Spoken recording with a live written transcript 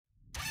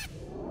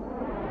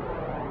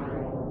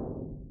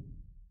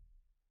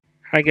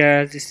Hi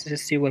guys, this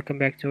is Steve. Welcome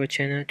back to our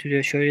channel. Today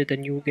I'll show you the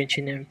new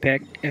Genshin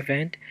Impact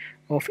event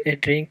of a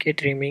Drink a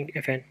Dreaming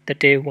event, the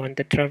day one,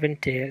 the Tavern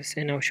Tales,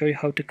 and I'll show you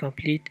how to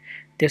complete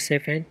this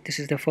event. This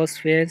is the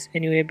first phase.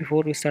 Anyway,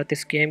 before we start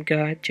this game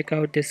guide, check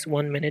out this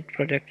 1 minute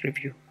product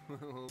review.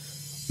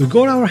 We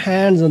got our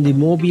hands on the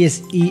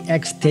Mobius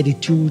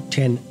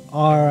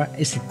EX3210R.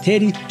 It's a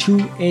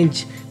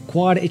 32-inch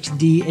Quad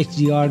HD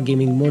HDR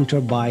gaming monitor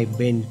by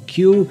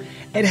BenQ.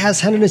 It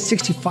has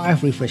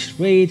 165 refresh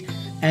rate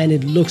and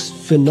it looks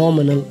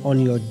phenomenal on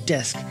your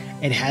desk.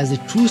 It has a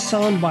true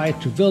sound by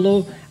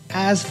Trivelo.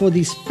 As for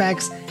the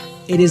specs,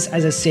 it is,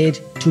 as I said,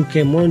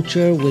 2K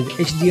monitor with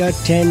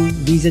HDR10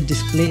 VISA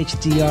display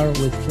HDR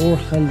with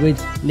 400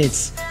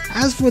 nits.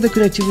 As for the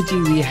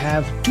connectivity, we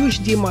have two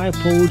HDMI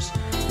ports,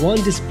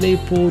 one display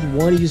port,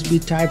 one USB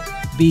type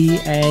B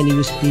and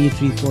USB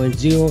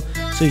 3.0,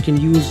 so you can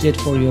use it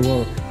for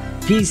your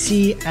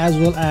PC as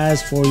well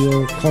as for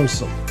your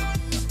console.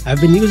 I've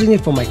been using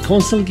it for my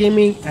console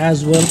gaming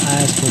as well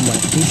as for my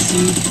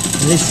PC.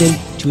 Listen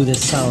to the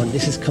sound.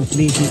 This is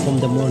completely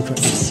from the monitor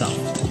itself.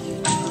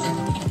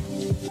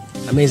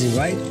 Amazing,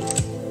 right?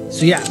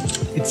 So yeah,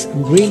 it's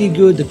really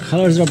good. The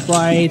colors are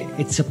bright.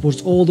 It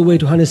supports all the way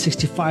to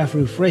 165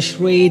 refresh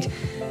rate.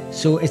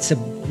 So it's a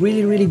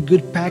really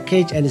good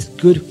package and it's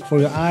good for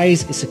your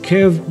eyes. It's a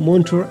curved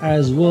monitor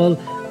as well.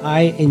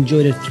 I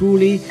enjoyed it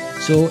truly.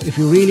 So if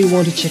you really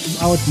want to check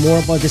out more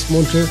about this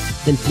monitor,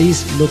 then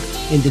please look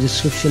in the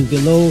description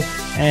below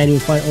and you'll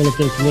find all of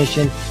the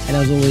information. And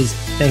as always,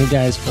 thank you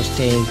guys for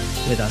staying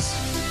with us.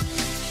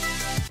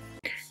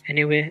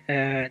 Anyway,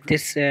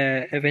 this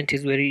event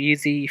is very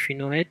easy if you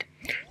know it.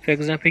 For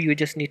example, you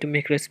just need to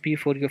make recipe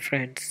for your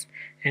friends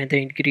and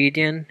the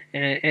ingredient,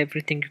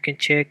 everything you can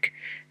check,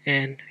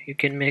 and you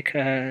can make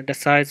the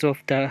size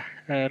of the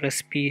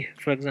recipe.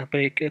 For example,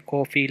 a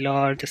coffee,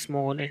 large,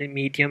 small, and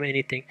medium,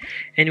 anything.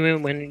 Anyway,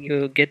 when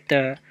you get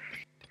the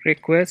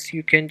request,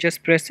 you can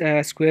just press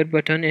a square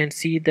button and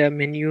see the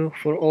menu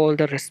for all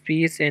the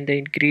recipes and the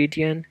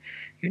ingredient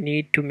you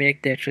need to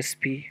make that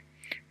recipe.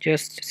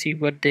 Just see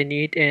what they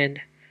need and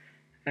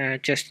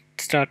just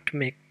start to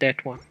make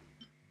that one.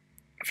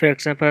 For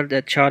example,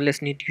 the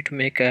Charles need you to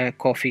make a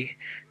coffee.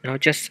 Now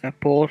just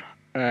pour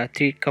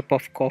 3 cup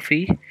of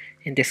coffee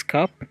in this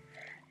cup.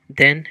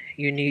 Then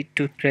you need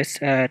to press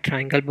a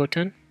triangle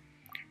button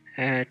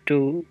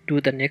to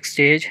do the next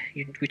stage,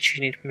 which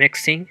you need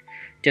mixing.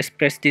 Just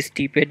press these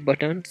D-pad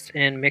buttons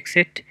and mix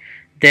it.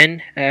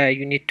 Then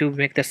you need to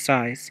make the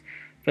size.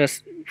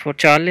 First, for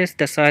Charles,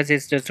 the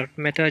size does not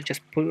matter.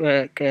 Just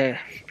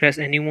press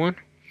anyone.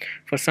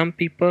 For some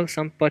people,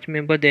 some party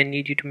member, they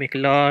need you to make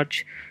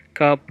large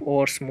cup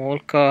or small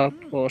cup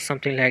or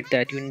something like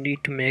that. You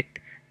need to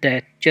make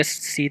that.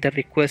 Just see the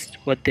request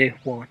what they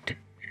want.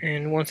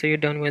 And once you're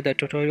done with the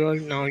tutorial,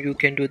 now you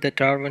can do the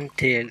Tavern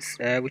Tales,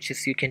 which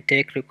is you can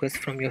take requests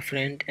from your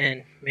friend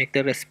and make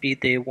the recipe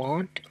they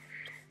want,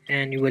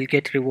 and you will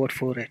get reward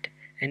for it.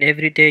 And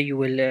every day you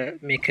will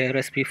make a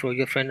recipe for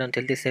your friend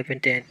until this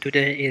event end.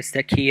 Today is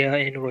the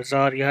Kaeya and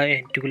Rosaria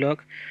and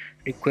Tulok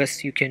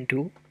requests you can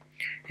do.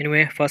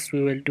 Anyway, first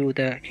we will do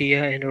the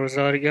Kaeya and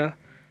Rosaria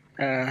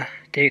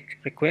take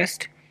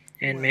request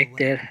and make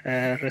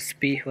their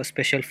recipe or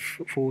special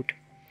food.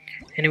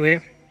 Anyway,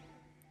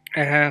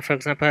 for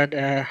example,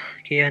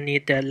 Kaeya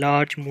need the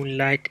large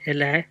Moonlit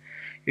LI.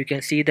 You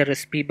can see the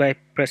recipe by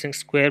pressing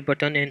square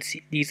button and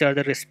see these are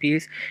the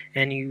recipes,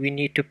 and we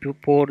need to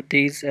pour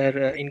these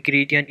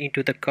ingredient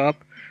into the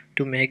cup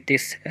to make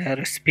this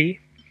recipe.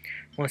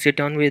 Once you're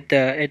done with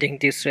adding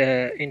this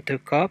into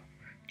cup,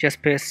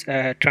 just press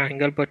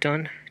triangle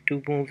button to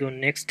move to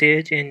next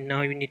stage, and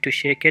now you need to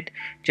shake it.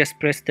 Just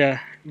press the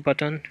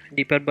button,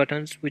 deeper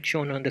buttons which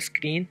shown on the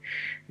screen.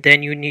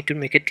 Then you need to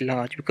make it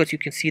large because you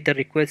can see the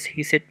request.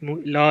 He said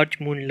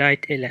large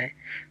Moonlit LI,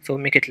 so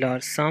make it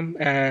large. Some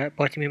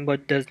party member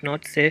does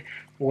not say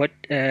what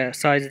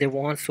size they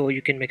want, so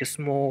you can make a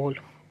small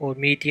or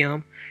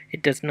medium.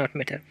 It does not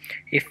matter.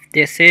 If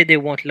they say they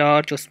want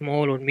large or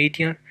small or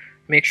medium,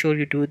 make sure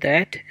you do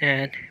that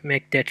and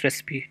make that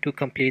recipe to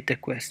complete the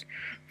quest.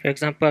 For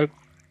example,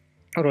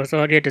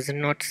 Rosaria does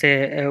not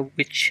say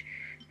which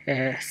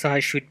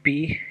size should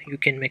be. You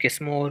can make a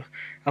small.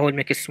 I will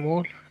make a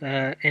small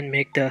and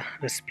make the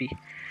recipe,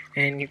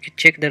 and you can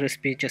check the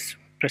recipe just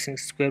pressing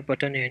square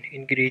button and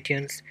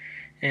ingredients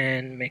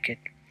and make it.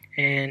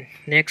 And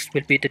next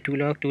will be the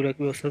Tulok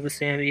will also the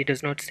same. He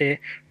does not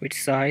say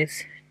which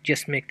size.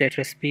 Just make that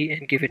recipe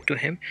and give it to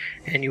him,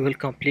 and you will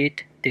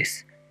complete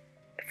this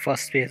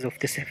first phase of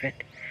this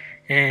event.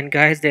 And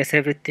guys, that's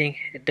everything.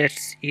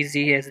 That's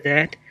easy as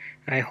that.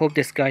 I hope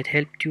this guide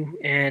helped you,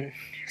 and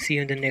see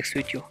you in the next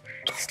video.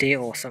 Stay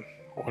awesome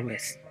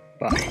always.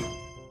 Bye.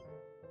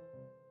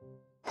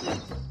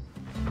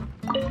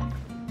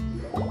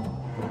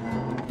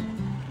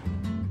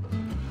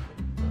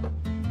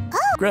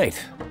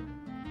 Great.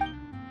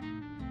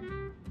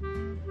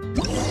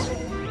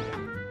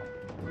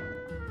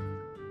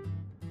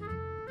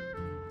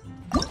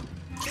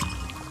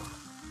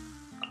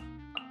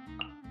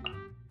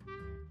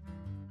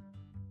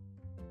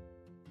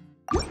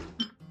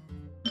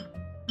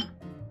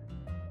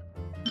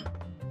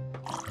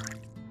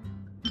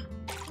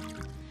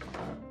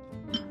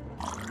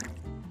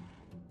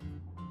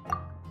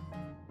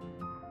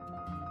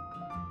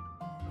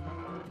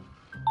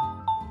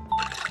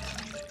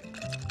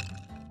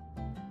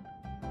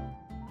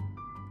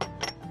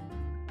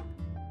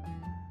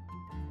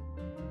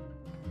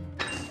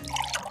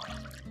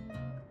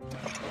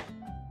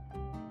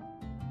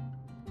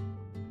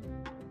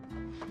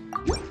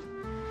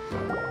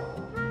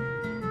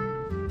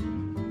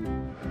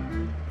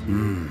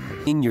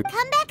 In your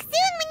Come back!